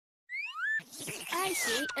I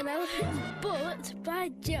see an elephant's butt by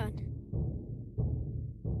John.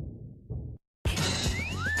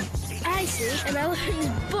 I see an elephant's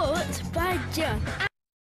butt by John.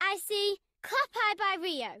 I see Clap Eye by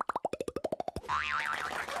Rio.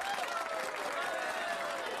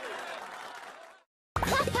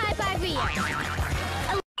 Clap Eye by Rio.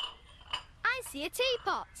 I see a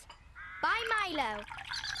teapot by Milo.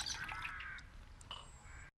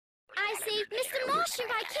 I see Mr. Martian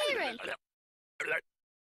by Kieran.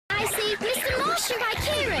 I see Mr. Martian by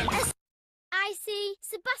Kieran. I see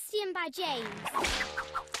Sebastian by James.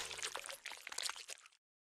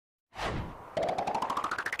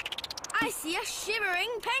 I see a shimmering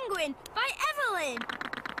penguin by Evelyn.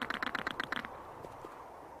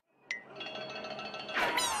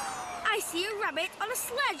 I see a rabbit on a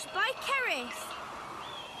sledge by Keris.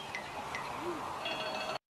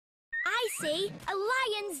 I see a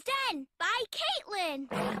lion's den by Caitlin.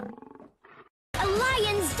 A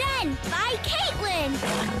lion's den by Caitlin.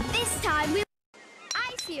 This time we...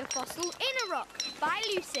 I see a fossil in a rock by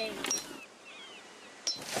Lucy.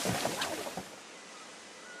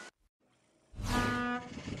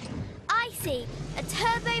 I see a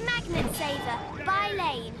turbo magnet saver by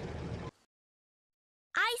Lane.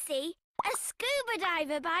 I see a scuba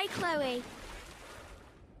diver by Chloe.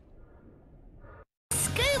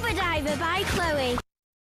 Scuba diver by Chloe.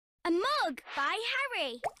 A mug by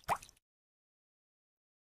Harry.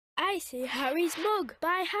 I see Harry's mug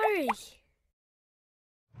by Harry.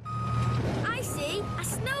 I see a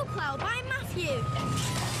snowplow by Matthew.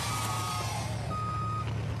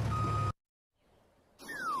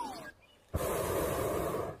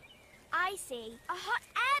 I see a hot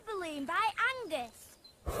air balloon by Angus.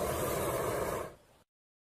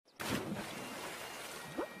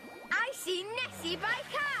 I see Nessie by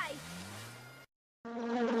Kai.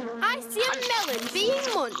 I see a melon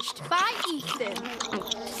being munched by Ethan.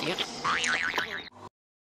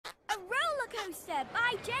 A roller coaster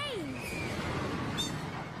by James.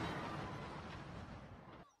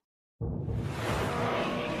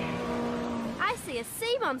 I see a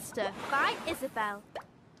sea monster by Isabel.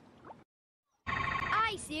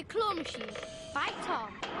 I see a claw machine by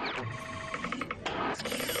Tom.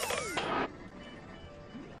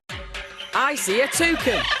 I see a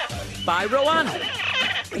toucan by Rowan. I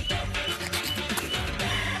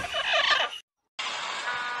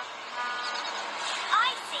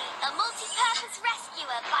see a multi-purpose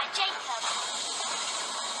rescuer by Jacob.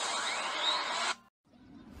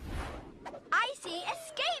 I see a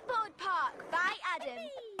skateboard park by Adam.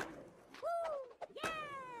 Woo! Yeah!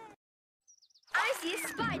 I see a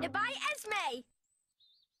spider by Esme.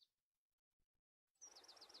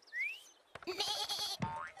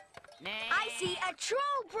 I see a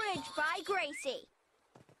troll bridge by Gracie.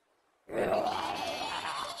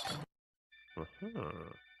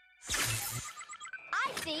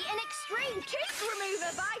 I see an extreme tooth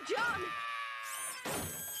remover by John.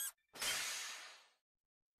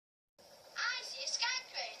 I see a sky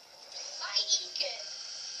crane by Egan.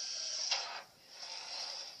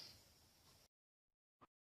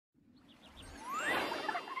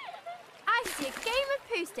 I see a game of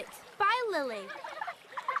poo sticks by Lily.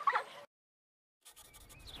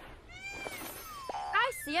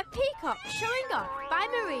 I see a peacock showing off by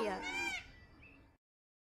Maria.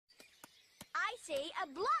 I see a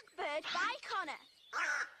blackbird by Connor.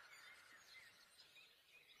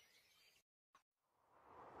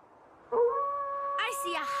 I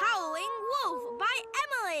see a howling wolf by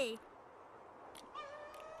Emily.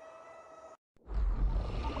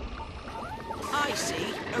 I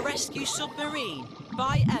see a rescue submarine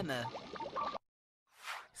by Emma.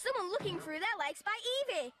 Someone looking through their legs by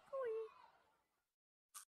Evie.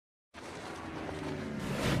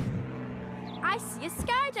 I see a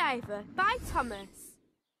skydiver by Thomas.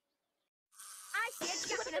 I see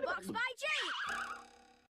a jack in a box by Jake.